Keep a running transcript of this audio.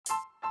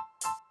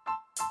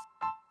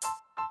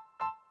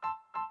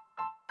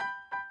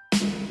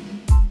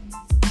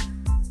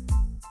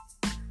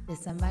Did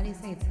somebody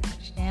say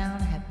touchdown?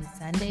 Happy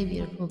Sunday,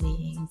 beautiful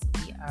beings.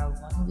 We are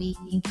 1 week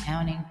and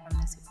counting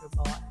from the Super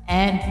Bowl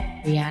and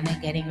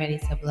Rihanna getting ready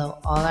to blow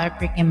all our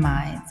freaking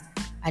minds.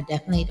 I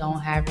definitely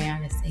don't have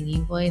Rihanna's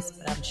singing voice,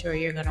 but I'm sure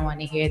you're going to want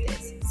to hear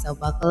this. So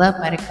buckle up,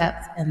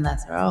 buttercups, and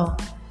let's roll.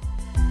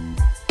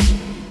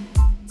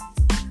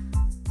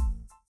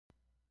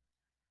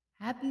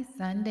 Happy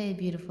Sunday,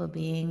 beautiful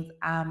beings.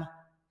 I'm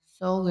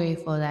so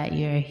grateful that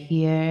you're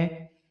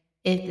here.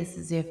 If this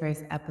is your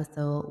first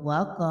episode,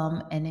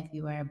 welcome. And if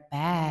you are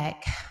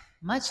back,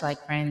 much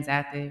like friends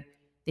after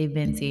they've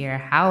been to your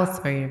house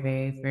for your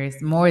very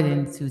first, more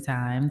than 2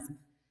 times,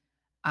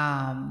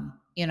 um,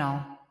 you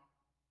know,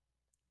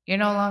 you're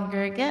no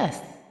longer a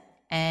guest.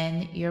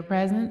 And your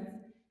presence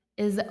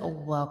is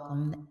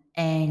welcomed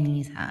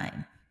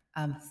anytime.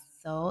 I'm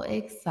so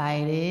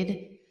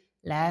excited.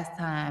 Last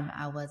time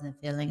I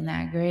wasn't feeling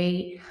that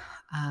great.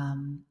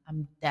 I'm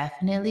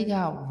definitely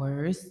got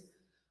worse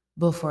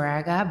before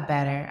I got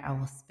better. I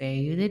will spare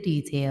you the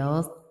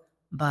details,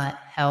 but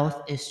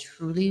health is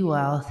truly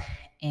wealth,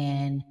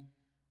 and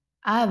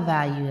I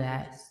value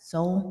that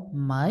so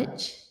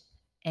much.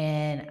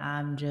 And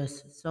I'm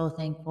just so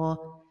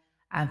thankful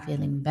I'm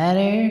feeling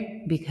better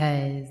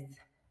because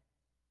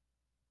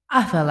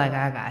I felt like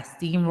I got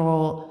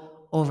steamrolled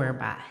over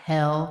by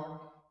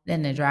hell.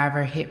 Then the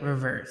driver hit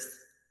reverse.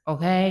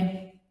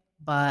 Okay?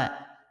 But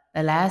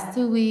the last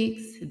 2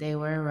 weeks, they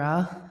were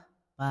rough.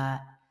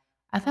 But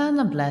I found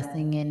a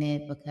blessing in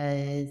it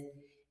because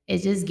it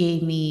just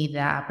gave me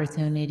the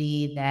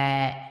opportunity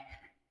that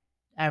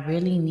I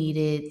really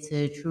needed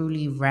to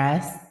truly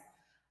rest.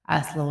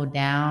 I slowed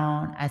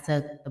down. I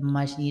took the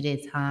much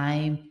needed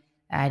time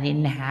that I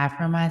didn't have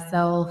for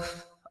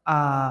myself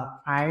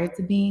prior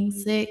to being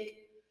sick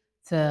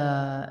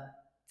to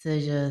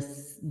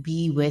just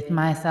be with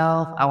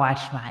myself. I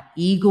watched my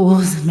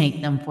Eagles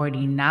make them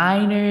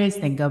 49ers,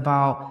 think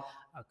about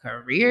a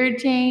career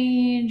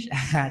change.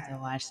 I got to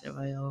watch the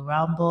Royal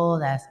Rumble,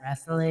 that's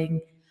wrestling,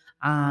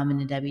 in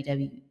the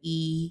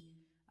WWE.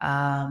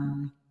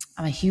 I'm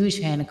a huge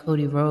fan of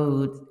Cody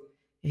Rhodes.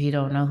 If you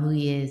don't know who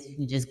he is, you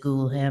can just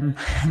Google him.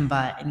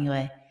 But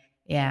anyway,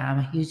 yeah, I'm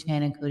a huge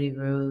fan of Cody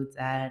Rhodes,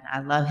 and I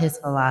love his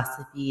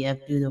philosophy of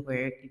do the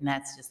work, and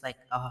that's just like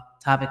a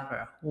topic for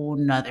a whole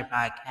nother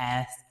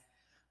podcast.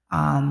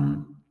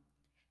 Um,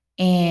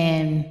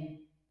 and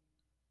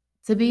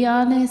to be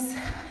honest,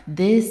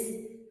 this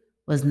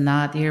was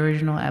not the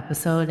original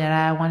episode that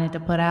I wanted to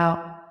put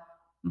out,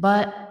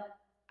 but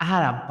I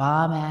had a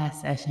bomb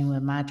ass session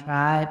with my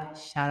tribe.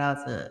 Shout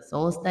out to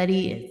Soul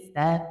Study and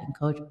Steph and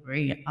Coach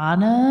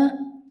Brianna.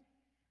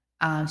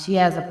 She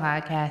has a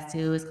podcast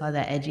too. It's called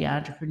The Edgy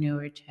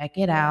Entrepreneur. Check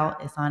it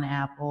out. It's on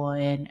Apple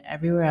and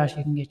everywhere else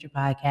you can get your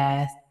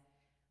podcast.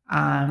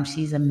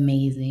 She's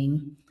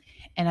amazing.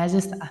 And I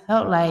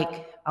felt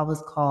like I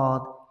was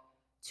called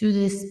to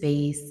this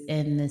space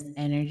and this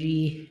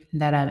energy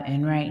that I'm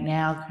in right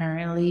now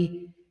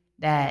currently,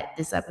 that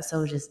this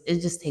episode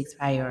just takes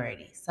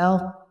priority.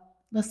 So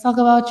let's talk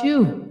about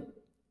you.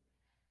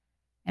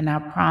 And I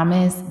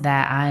promise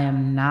that I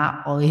am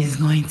not always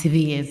going to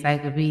be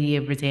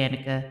Encyclopedia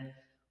Britannica,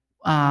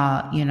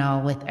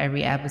 with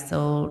every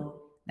episode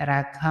that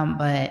I come,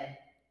 but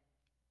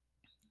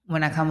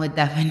when I come with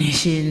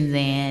definitions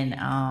and,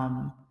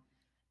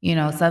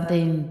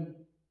 something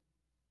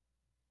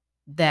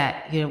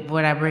that,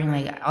 what I bring,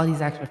 like all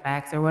these extra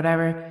facts or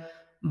whatever,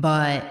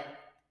 but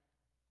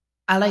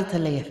I like to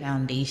lay a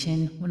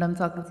foundation when I'm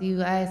talking to you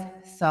guys.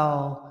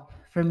 So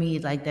for me,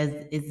 like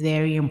it's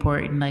very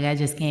important. Like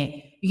you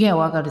can't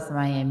walk up to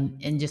somebody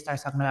and just start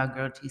talking about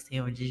grilled cheese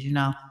sandwiches,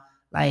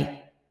 Like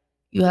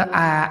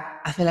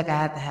I feel like I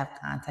have to have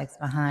context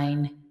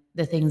behind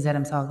the things that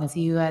I'm talking to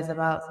you guys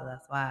about. So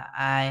that's why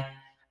I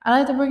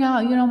like to bring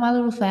out, my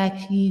little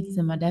fact sheets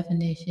and my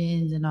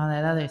definitions and all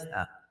that other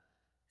stuff.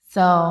 So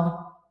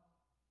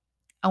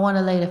I want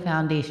to lay the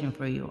foundation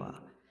for you all.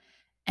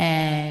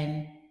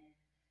 And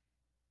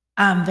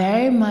I'm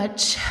very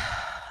much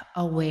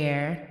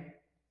aware,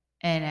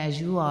 and as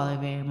you all are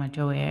very much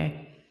aware,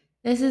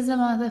 this is the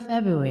month of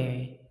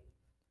February.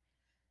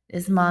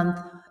 This month,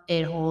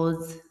 it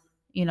holds,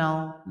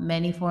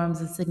 many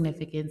forms of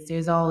significance.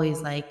 There's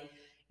always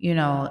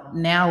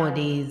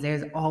nowadays,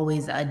 there's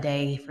always a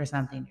day for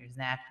something. There's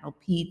National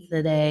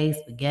Pizza Day,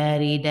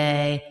 Spaghetti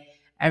Day.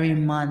 Every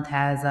month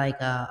has like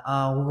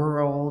a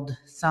world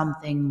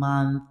something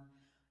month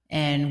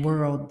and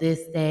world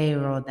this day,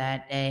 world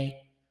that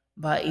day.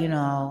 But,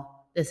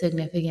 the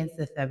significance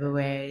of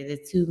February, the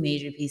two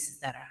major pieces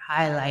that are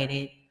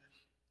highlighted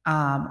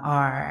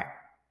are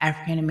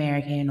African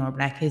American or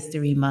Black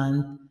History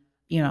Month,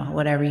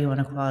 whatever you want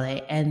to call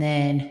it. And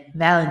then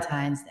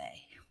Valentine's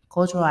Day.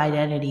 Cultural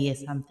identity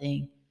is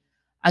something,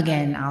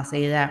 again, I'll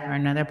say that for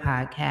another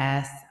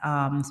podcast.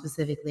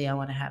 Specifically, I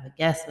want to have a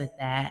guest with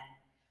that.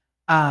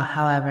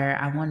 However,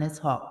 I want to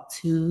talk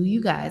to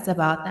you guys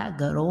about that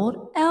good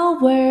old L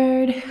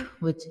word,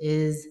 which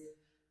is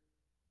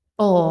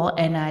full,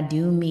 and I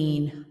do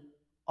mean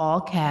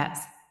all caps,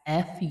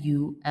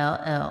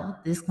 FULL,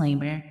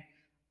 disclaimer.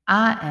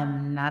 I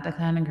am not the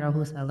kind of girl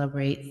who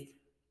celebrates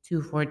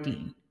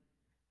 214.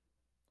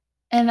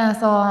 And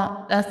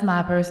that's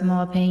my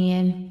personal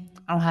opinion.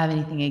 I don't have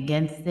anything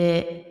against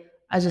it.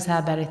 I just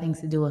have better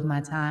things to do with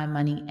my time,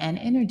 money, and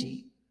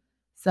energy.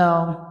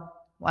 So,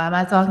 why am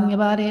I talking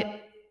about it?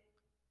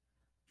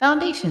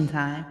 Foundation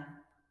time.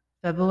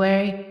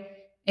 February.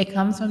 It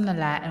comes from the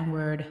Latin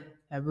word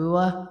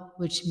februa,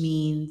 which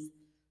means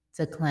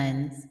to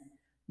cleanse.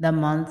 The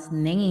month's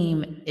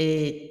name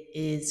it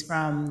is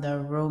from the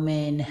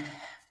Roman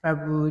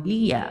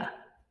Februaria.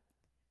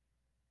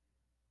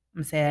 I'm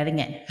gonna say that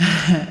again.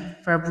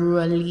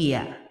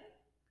 Februaria.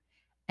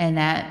 And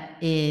that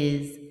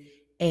is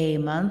a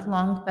month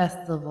long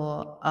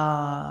festival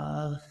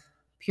of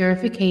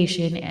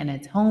purification and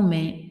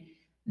atonement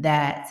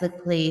that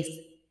took place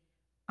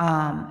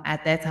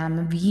at that time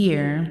of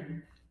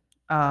year,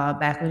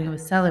 back when it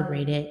was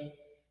celebrated.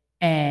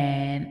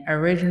 And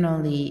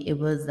originally, it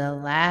was the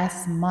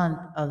last month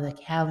of the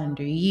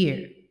calendar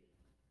year.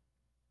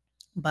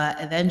 But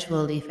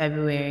eventually,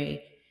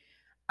 February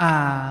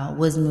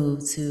was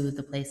moved to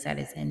the place that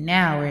it's in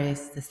now, where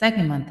it's the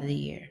second month of the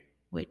year,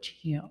 which,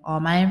 all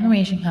my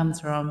information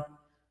comes from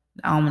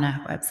the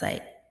Almanac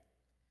website.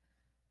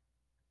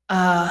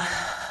 Uh,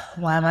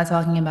 why am I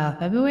talking about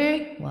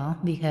February? Well,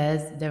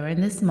 because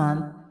during this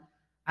month,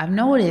 I've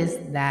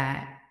noticed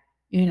that,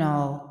 you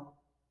know,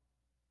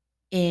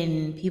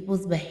 in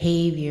people's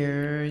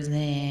behaviors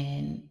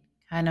and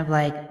kind of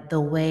like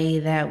the way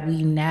that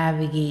we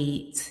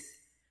navigate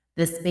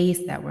the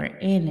space that we're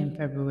in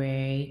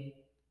February,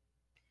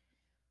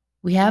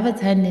 we have a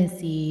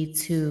tendency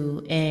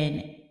to,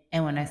 and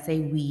when I say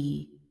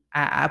we,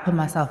 I put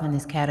myself in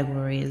this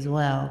category as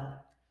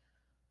well.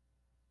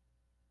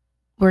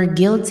 We're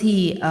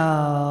guilty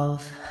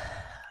of,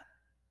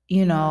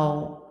 you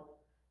know,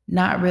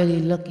 not really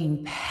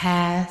looking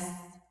past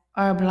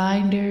our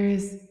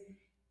blinders,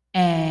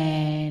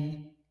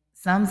 and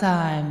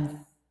sometimes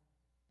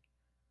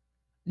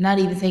not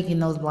even taking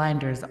those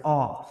blinders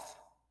off.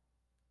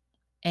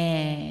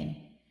 And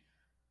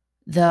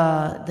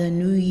the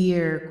new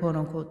year, quote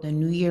unquote, the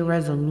new year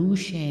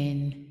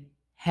resolution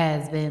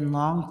has been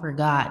long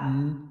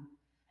forgotten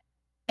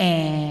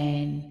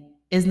and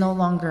is no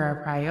longer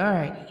a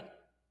priority.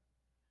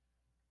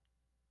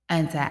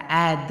 And to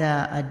add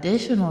the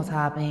additional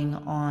topping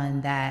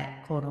on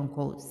that quote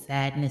unquote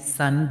sadness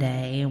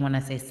Sunday, and when I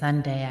say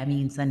Sunday, I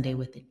mean Sunday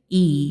with an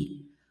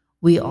E,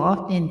 we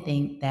often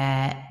think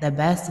that the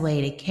best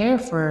way to care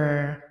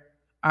for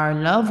our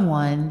loved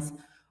ones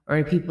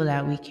or the people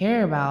that we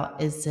care about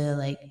is to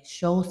like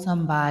show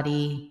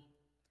somebody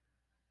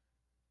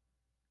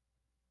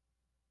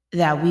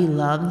that we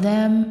love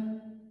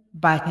them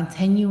by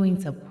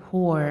continuing to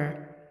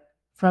pour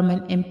from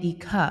an empty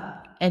cup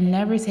and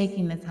never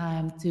taking the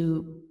time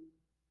to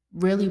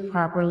really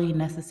properly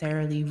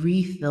necessarily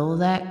refill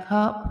that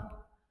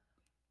cup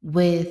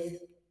with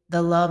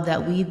the love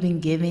that we've been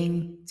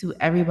giving to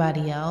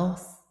everybody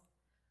else,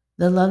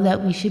 the love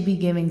that we should be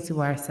giving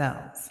to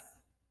ourselves.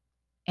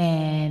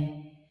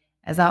 And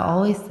as I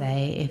always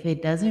say, if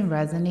it doesn't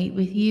resonate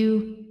with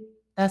you,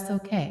 that's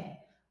okay.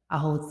 I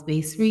hold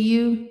space for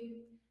you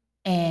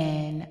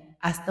and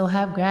I still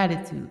have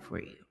gratitude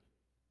for you.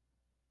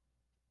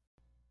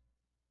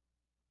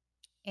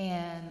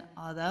 And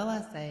although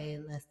I say,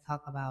 let's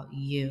talk about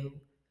you,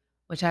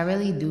 which I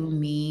really do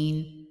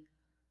mean,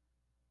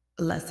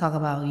 let's talk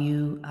about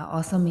you, I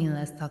also mean,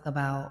 let's talk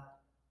about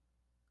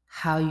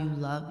how you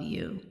love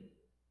you,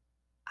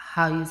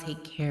 how you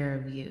take care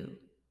of you.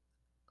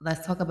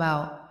 Let's talk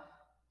about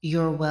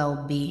your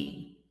well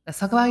being. Let's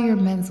talk about your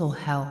mental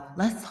health.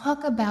 Let's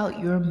talk about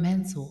your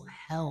mental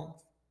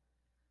health.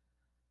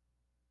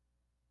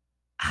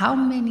 How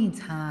many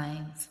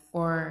times,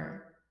 or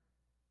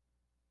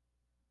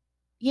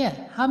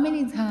yeah, how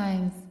many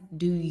times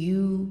do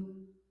you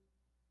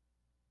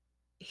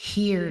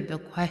hear the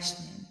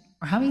question,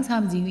 or how many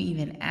times do you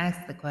even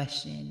ask the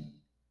question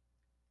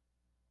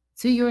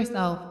to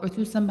yourself or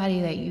to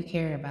somebody that you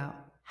care about?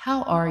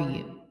 How are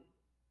you?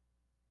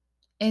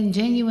 And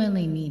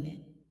genuinely mean it.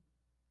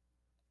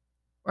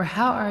 Or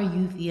how are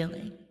you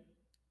feeling?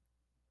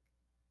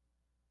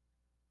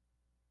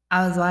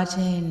 I was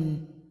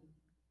watching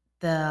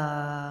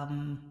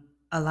the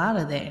a lot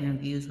of the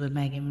interviews with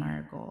Meghan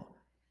Markle,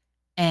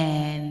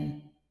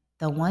 and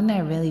the one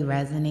that really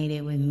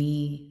resonated with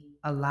me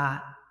a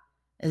lot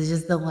is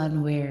just the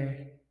one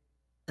where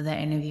the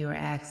interviewer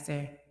asked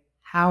her,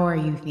 "How are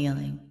you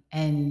feeling?"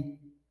 And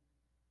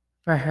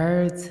for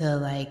her to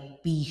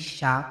like be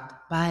shocked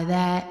by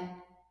that,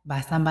 by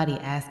somebody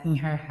asking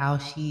her how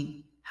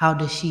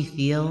does she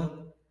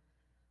feel,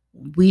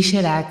 we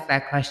should ask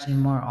that question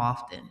more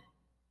often.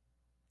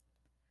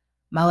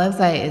 My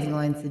website is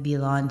going to be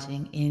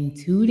launching in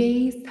 2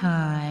 days'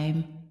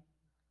 time,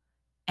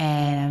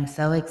 and I'm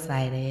so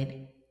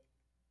excited.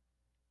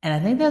 And I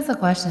think that's a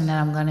question that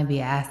I'm going to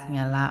be asking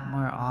a lot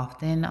more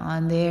often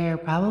on there,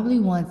 probably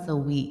once a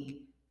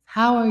week.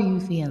 How are you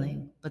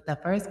feeling? But the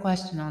first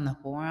question on the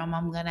forum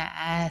I'm going to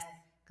ask,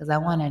 because I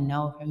want to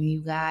know from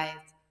you guys,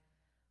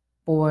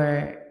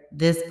 for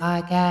this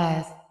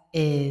podcast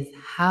is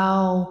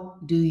how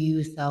do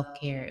you self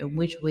care? In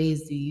which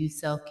ways do you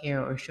self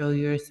care or show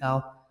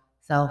yourself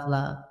self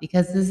love?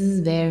 Because this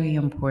is very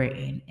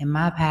important. In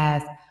my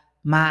past,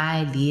 my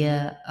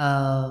idea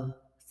of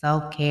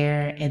self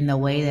care and the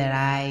way that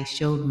I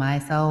showed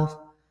myself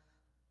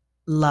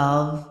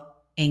love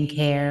and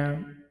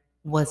care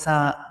was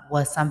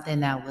something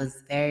that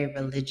was very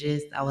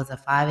religious. I was a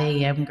 5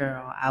 a.m.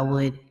 girl. I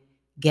would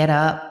get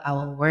up, I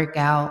would work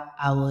out,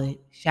 I would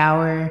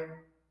shower,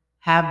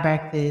 have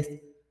breakfast,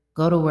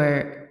 go to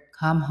work,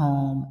 come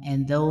home,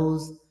 and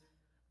those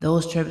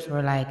trips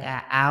were like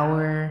an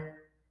hour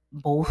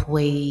both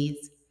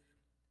ways.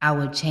 I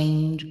would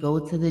change, go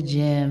to the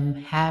gym,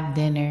 have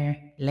dinner,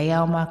 lay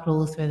out my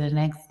clothes for the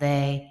next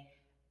day,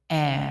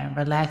 and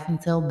relax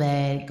until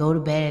bed, go to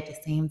bed at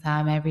the same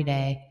time every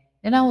day.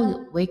 Then I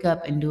would wake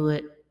up and do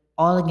it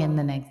all again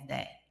the next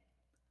day.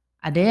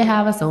 I did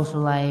have a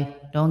social life,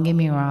 don't get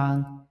me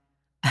wrong.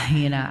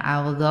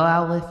 I would go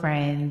out with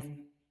friends,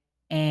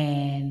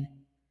 and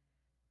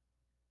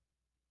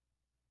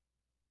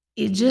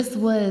it just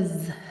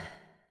was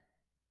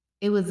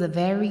it was a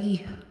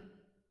very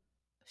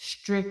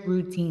strict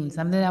routine,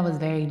 something that was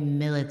very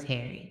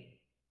military.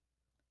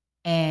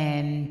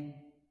 And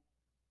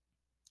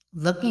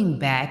looking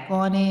back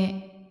on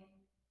it,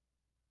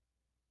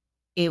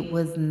 it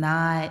was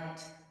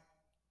not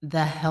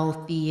the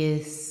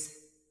healthiest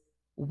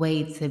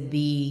way to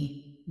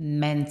be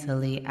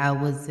mentally. I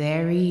was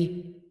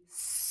very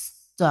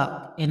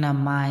stuck in a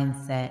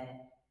mindset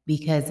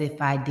because if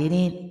I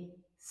didn't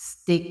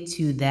stick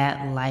to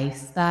that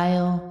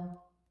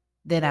lifestyle,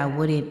 then I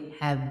wouldn't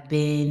have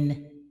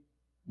been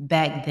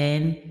back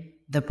then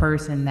the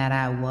person that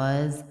I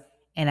was.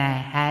 And I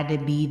had to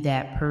be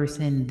that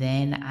person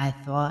then, I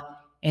thought,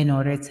 in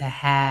order to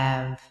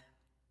have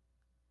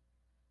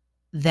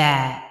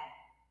that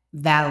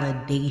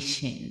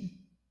validation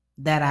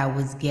that I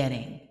was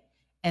getting.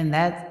 And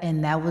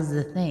that was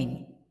the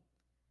thing.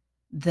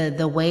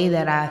 The way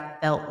that I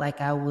felt like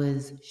I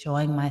was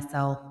showing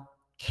myself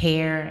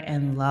care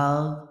and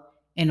love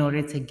in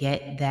order to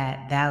get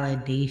that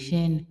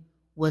validation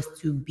was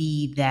to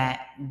be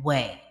that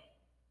way.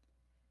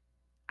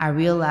 I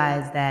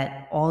realized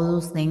that all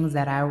those things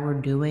that I were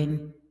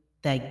doing,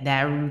 like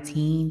that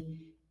routine,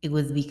 it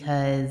was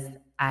because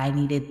I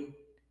needed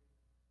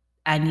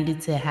I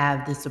needed to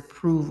have this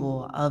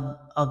approval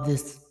of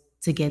this,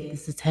 to get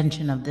this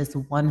attention of this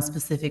one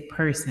specific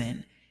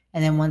person.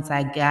 And then once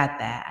I got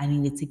that, I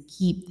needed to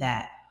keep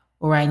that,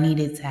 or I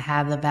needed to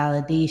have the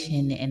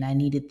validation, and I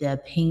needed the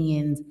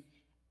opinions,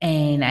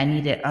 and I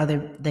needed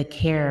the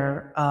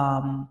care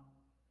of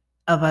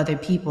other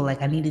people.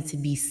 Like I needed to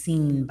be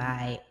seen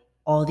by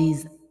all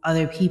these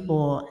other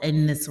people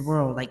in this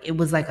world. Like it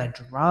was like a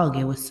drug.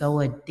 It was so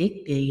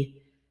addictive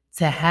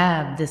to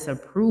have this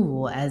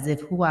approval, as if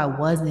who I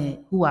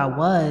wasn't who I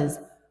was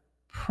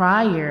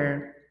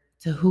prior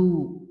to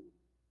who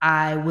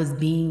I was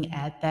being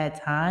at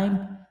that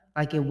time,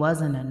 like it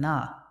wasn't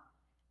enough.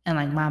 And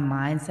like my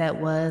mindset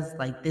was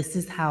like, this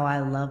is how I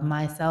love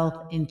myself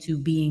into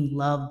being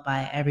loved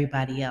by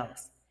everybody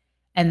else.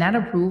 And that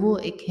approval,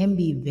 it can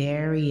be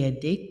very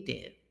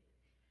addictive.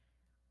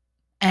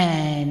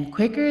 And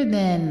quicker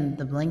than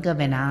the blink of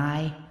an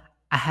eye,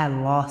 I had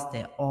lost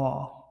it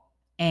all.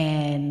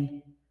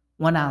 And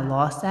when I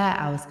lost that,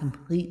 I was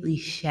completely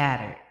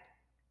shattered.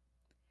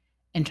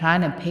 And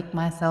trying to pick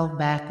myself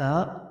back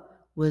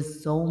up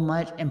was so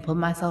much, and put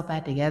myself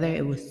back together,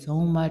 it was so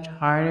much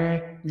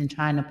harder than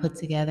trying to put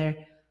together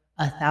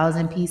a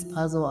 1,000-piece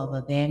puzzle of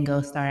a Van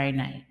Gogh Starry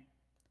Night.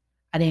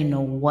 I didn't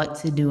know what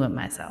to do with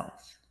myself.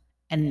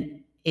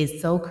 And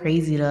it's so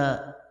crazy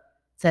to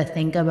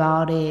think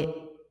about it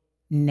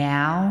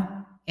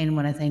now. And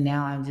when I say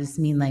now, I just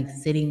mean like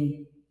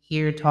sitting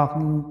here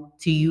talking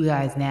to you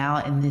guys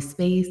now in this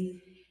space.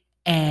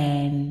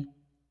 And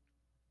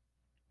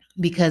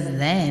because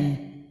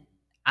then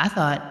I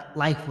thought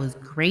life was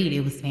great,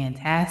 it was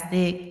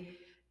fantastic.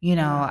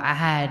 I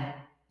had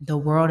the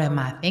world at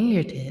my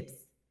fingertips.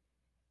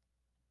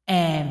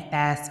 And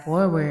fast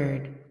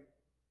forward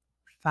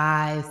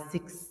 5,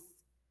 6,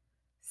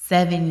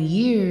 7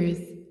 years,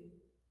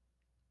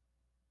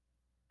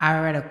 I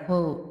read a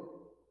quote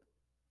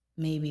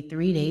maybe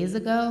 3 days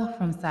ago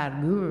from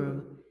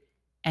Sadhguru,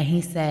 and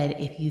he said,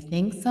 if you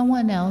think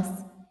someone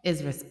else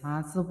is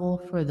responsible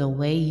for the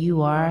way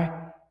you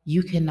are,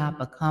 you cannot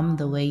become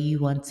the way you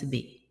want to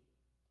be.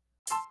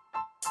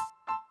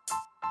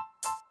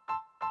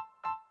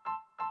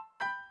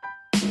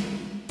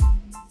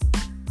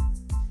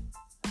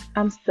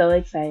 I'm so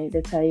excited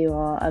to tell you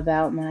all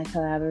about my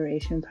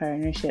collaboration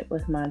partnership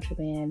with Mantra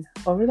Band.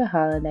 Over the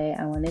holiday,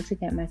 I wanted to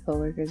get my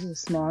coworkers a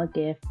small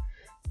gift,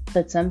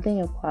 but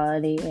something of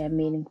quality and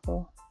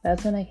meaningful.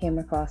 That's when I came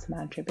across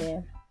Mantra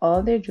Band. All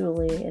of their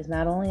jewelry is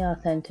not only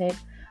authentic,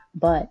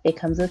 but it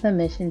comes with a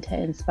mission to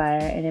inspire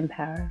and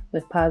empower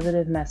with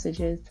positive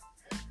messages.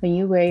 When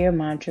you wear your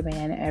Mantra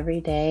Band every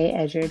day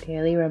as your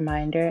daily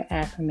reminder,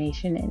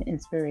 affirmation, and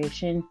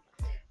inspiration,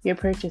 your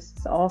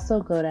purchases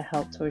also go to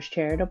help towards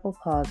charitable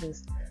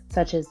causes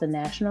such as the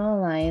National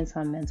Alliance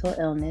on Mental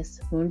Illness,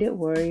 Wounded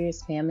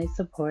Warriors Family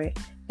Support,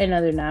 and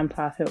other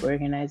nonprofit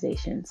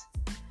organizations.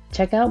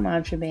 Check out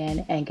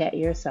Mantraband and get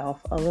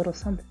yourself a little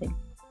something.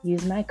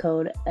 Use my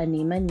code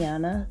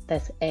ANIMANYANA,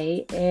 that's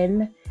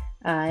ANIMAJNANA,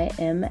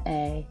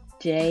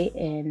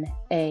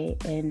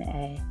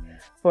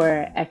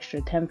 for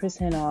extra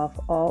 10% off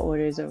all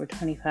orders over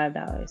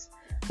 $25.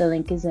 The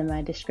link is in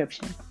my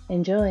description.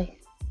 Enjoy!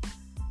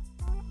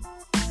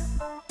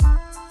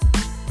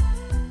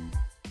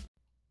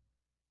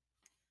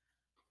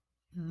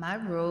 My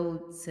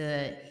road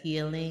to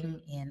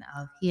healing and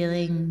of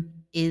healing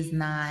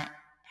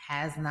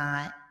has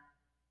not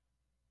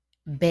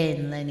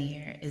been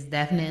linear. It's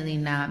definitely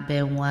not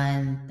been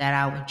one that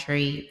I would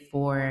trade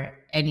for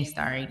any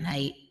Starry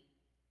Night.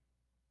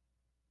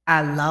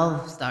 I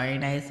love Starry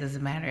Nights, as a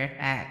matter of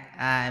fact.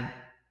 I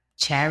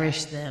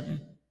cherish them.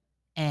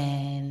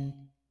 And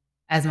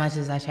as much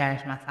as I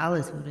cherish my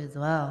solitude as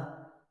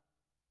well,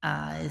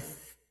 it's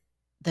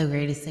the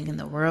greatest thing in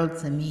the world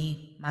to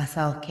me. My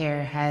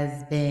self-care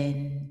has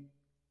been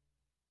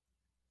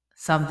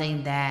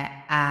something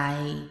that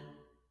I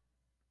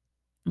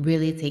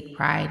really take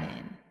pride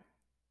in.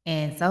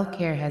 And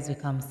self-care has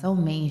become so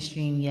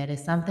mainstream, yet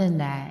it's something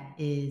that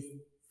is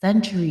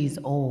centuries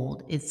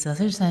old. It's such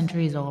a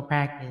centuries old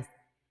practice.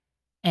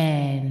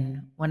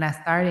 And when I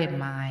started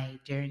my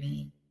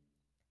journey,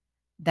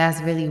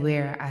 that's really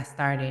where I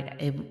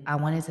started. I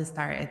wanted to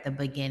start at the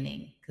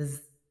beginning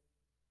because,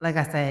 like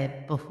I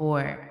said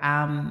before,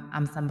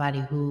 I'm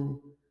somebody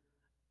who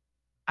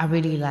I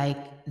really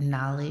like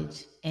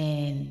knowledge,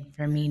 and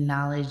for me,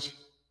 knowledge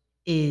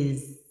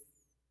is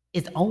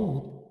it's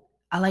old.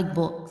 I like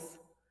books,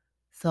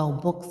 so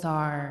books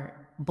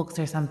are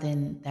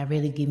something that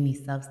really give me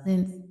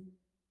substance.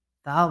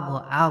 So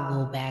I'll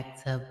go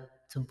back to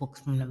books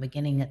from the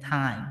beginning of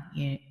time.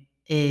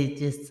 It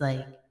just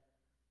like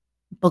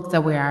books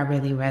are where I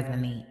really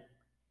resonate.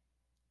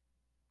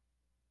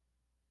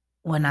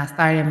 When I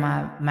started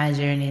my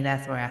journey,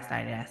 that's where I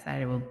started. I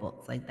started with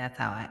books. Like that's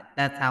how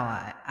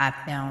I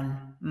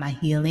found my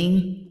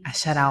healing. I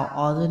shut out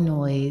all the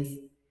noise.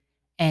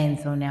 And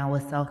so now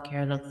what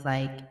self-care looks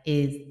like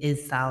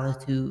is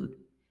solitude.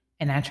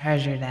 And I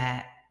treasure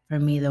that. For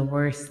me, the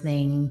worst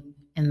thing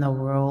in the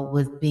world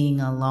was being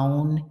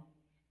alone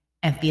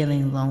and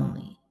feeling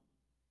lonely.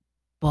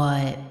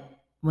 But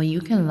when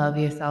you can love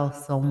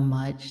yourself so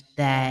much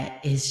that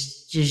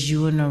it's just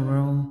you in a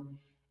room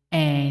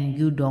and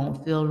you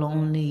don't feel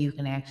lonely, you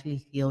can actually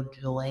feel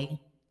joy.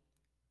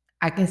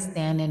 I can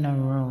stand in a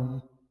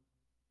room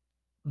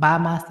by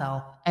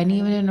myself and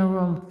even in a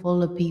room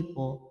full of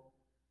people,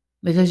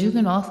 because you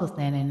can also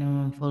stand in a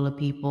room full of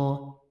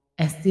people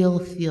and still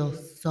feel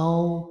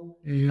so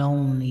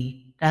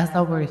lonely. That's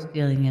the worst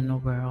feeling in the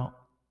world.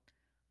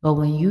 But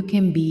when you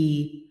can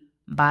be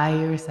by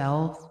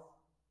yourself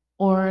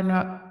or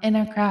in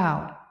a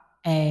crowd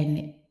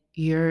and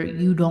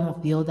you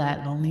don't feel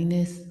that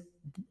loneliness,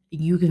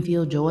 you can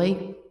feel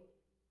joy,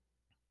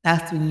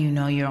 that's when you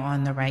know you're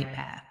on the right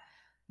path.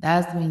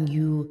 That's when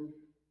you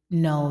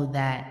know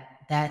that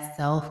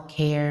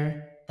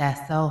self-care,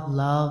 that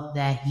self-love,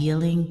 that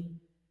healing,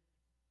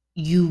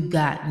 you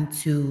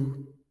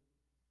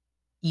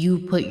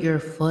put your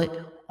foot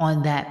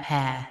on that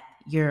path.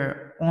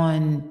 You're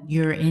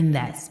in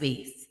that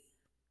space.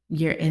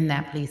 You're in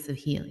that place of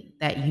healing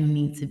that you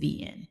need to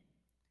be in.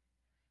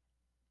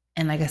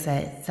 And like I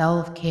said,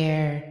 self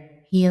care,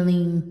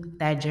 healing,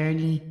 that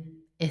journey,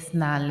 it's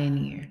not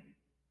linear.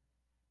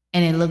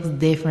 And it looks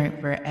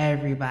different for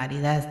everybody.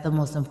 That's the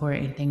most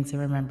important thing to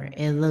remember.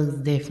 It looks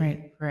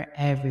different for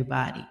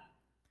everybody.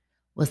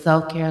 What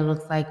self care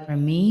looks like for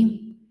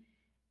me,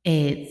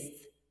 it's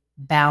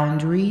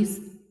boundaries.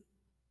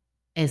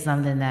 It's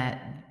something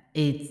that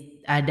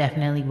I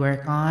definitely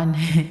work on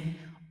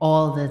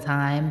all the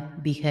time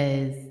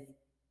because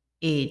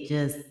it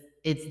just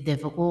it's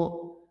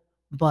difficult,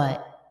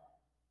 but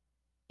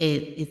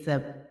it's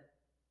a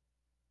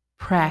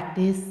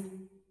practice,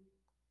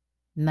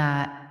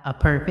 not a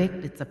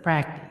perfect, it's a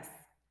practice.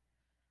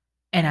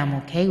 And I'm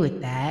okay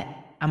with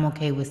that. I'm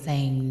okay with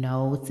saying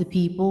no to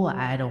people.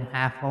 I don't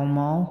have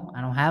FOMO.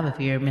 I don't have a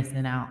fear of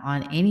missing out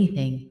on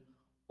anything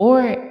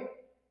or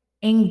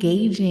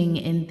engaging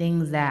in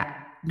things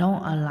that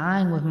don't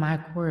align with my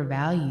core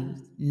values.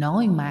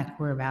 Knowing my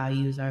core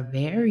values are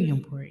very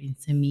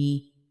important to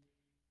me,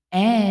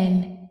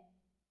 and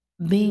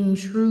being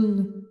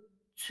true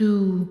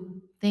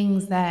to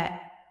things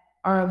that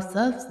are of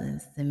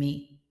substance to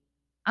me.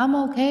 I'm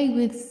okay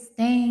with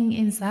staying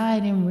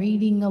inside and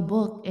reading a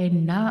book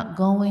and not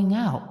going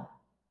out.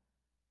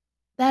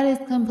 That is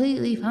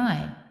completely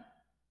fine.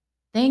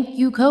 Thank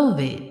you,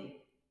 COVID.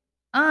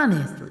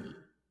 Honestly,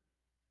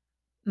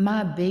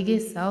 my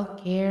biggest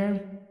self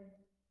care,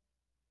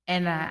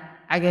 and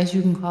I guess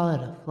you can call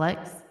it a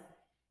flex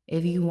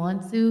if you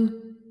want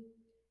to,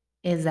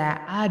 is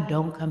that I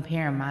don't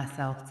compare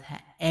myself to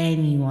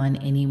anyone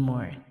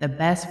anymore. The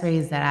best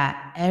phrase that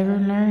I ever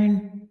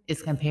learned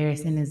is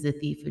comparison is the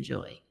thief of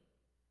joy.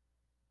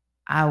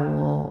 I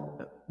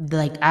will,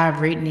 like,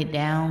 I've written it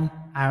down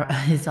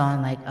It's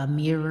on like a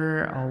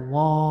mirror, a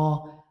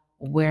wall,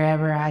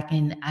 wherever I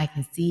can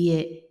see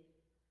it.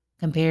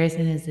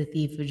 Comparison is the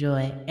thief of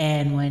joy.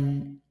 And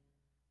when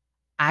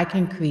I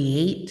can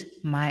create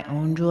my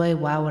own joy,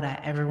 why would I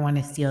ever want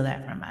to steal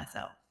that from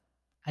myself?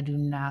 I do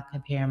not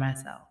compare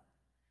myself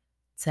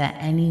to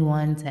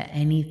anyone, to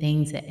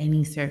anything, to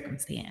any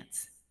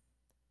circumstance.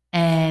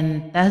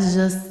 And that's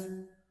just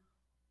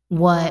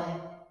what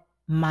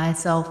my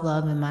self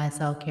love and my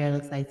self care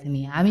looks like to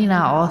me. I mean,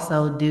 I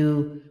also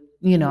do,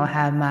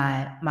 have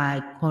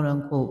my quote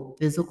unquote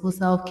physical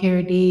self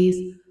care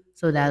days.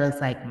 So that looks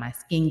like my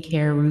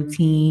skincare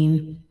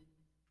routine.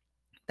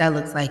 That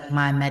looks like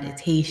my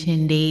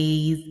meditation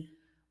days,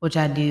 which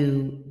I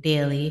do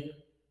daily,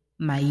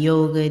 my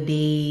yoga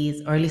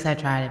days, or at least I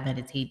try to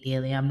meditate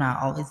daily. I'm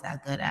not always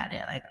that good at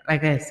it.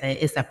 Like I said,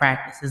 it's a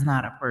practice. It's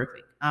not a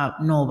perfect.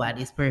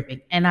 Nobody's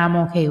perfect, and I'm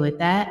okay with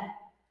that.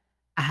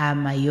 I have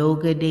my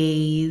yoga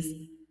days,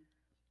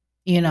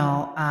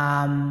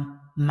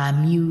 my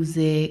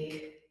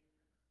music.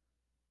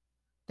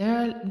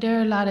 There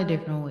are a lot of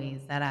different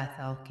ways that I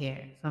self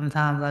care.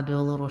 Sometimes I do a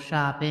little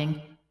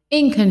shopping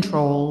in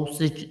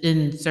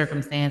in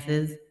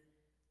circumstances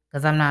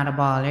because I'm not a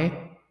baller.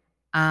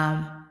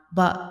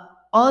 But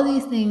all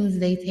these things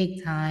they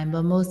take time,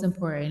 but most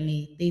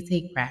importantly, they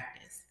take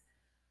practice.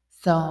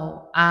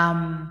 So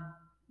I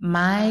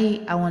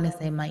want to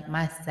say like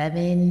my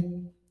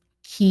 7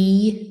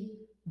 key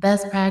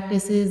best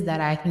practices that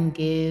I can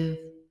give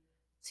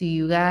to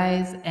you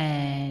guys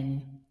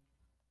and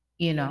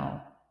you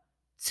know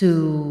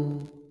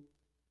to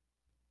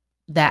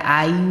that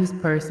I use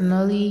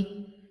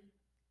personally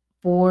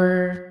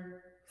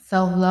for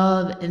self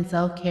love and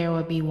self care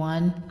would be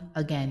one.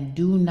 Again,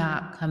 do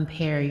not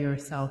compare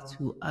yourself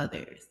to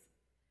others.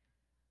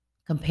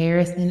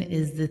 Comparison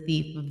is the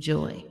thief of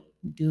joy.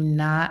 Do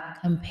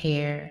not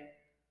compare.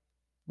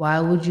 Why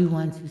would you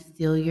want to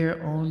steal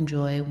your own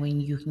joy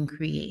when you can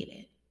create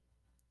it?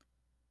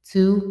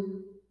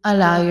 2,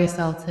 allow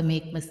yourself to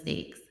make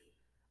mistakes.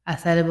 I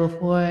said it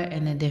before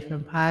in a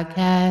different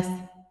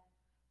podcast.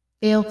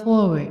 Fail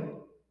forward.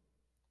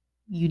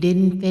 You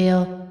didn't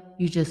fail,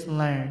 you just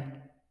learned.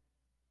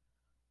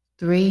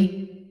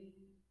 3,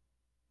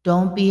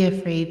 don't be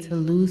afraid to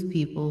lose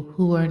people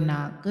who are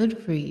not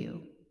good for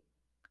you.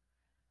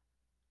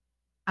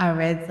 I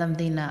read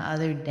something the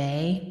other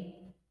day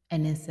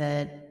and it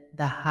said,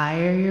 the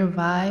higher your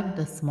vibe,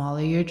 the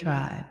smaller your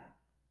tribe.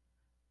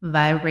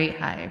 Vibrate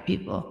higher,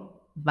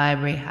 people.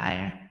 Vibrate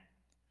higher.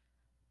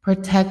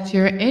 Protect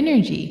your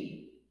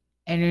energy.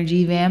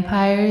 Energy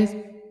vampires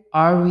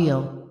are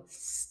real.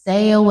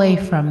 Stay away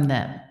from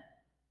them.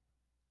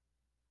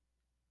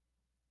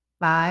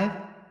 5,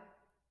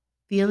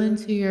 feel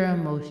into your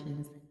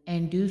emotions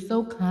and do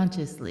so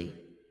consciously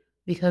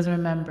because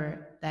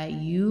remember that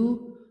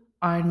you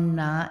are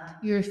not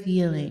your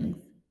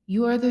feelings.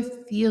 You are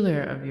the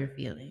feeler of your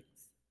feelings.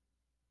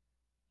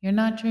 You're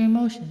not your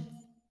emotions.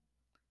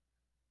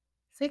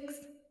 6,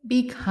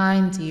 be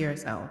kind to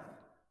yourself.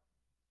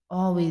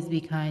 Always be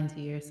kind to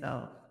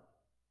yourself.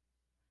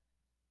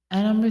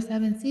 And number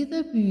 7, see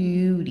the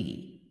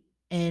beauty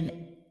and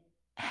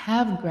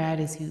have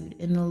gratitude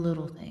in the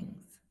little things.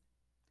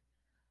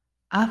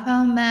 I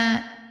found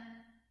that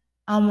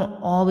I'm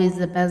always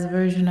the best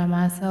version of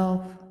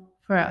myself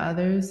for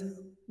others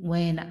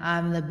when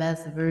I'm the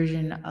best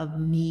version of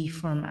me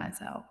for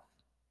myself.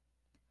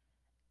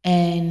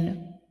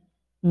 And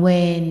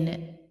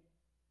when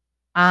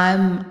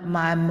I'm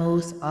my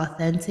most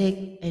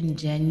authentic and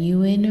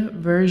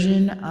genuine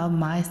version of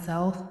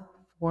myself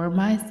for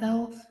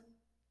myself,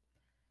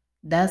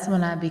 that's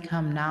when I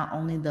become not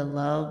only the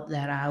love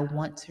that I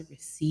want to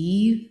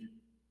receive,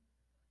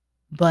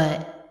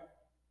 but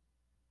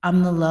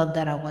I'm the love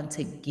that I want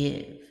to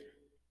give.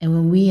 And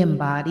when we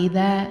embody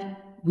that,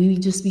 we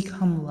just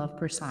become love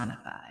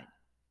personified.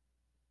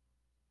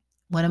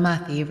 One of my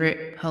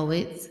favorite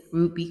poets,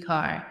 Rupi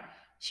Kaur,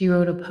 she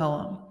wrote a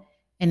poem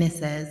and it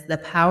says, the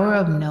power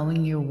of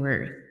knowing your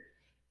worth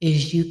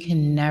is you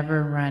can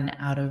never run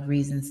out of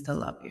reasons to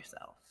love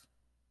yourself.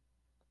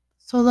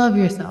 So love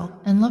yourself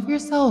and love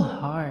yourself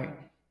hard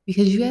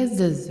because you guys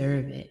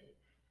deserve it.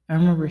 And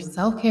remember,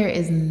 self care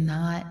is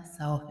not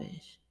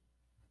selfish.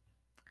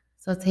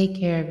 So take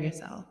care of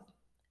yourself.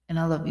 And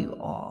I love you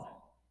all.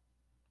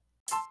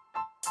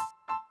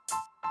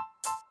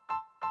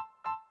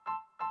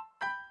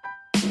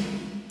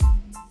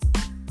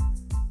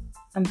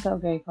 I'm so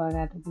grateful I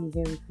got to be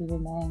here with you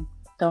today.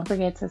 Don't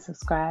forget to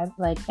subscribe,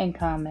 like, and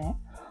comment.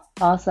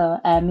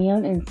 Also, add me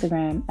on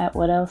Instagram at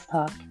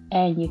WhatElseTalk,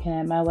 and you can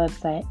add my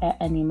website at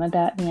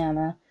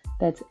anima.niana.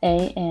 That's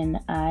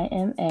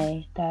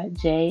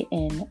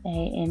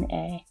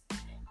ANIMA.JNANA.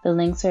 The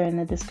links are in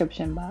the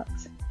description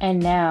box. And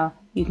now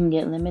you can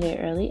get limited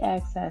early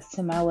access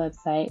to my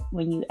website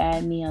when you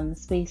add me on the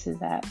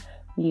Spaces app.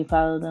 When you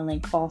follow the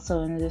link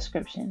also in the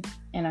description.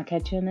 And I'll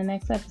catch you in the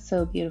next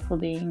episode, beautiful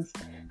beings,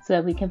 so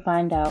that we can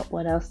find out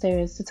what else there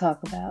is to talk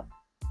about.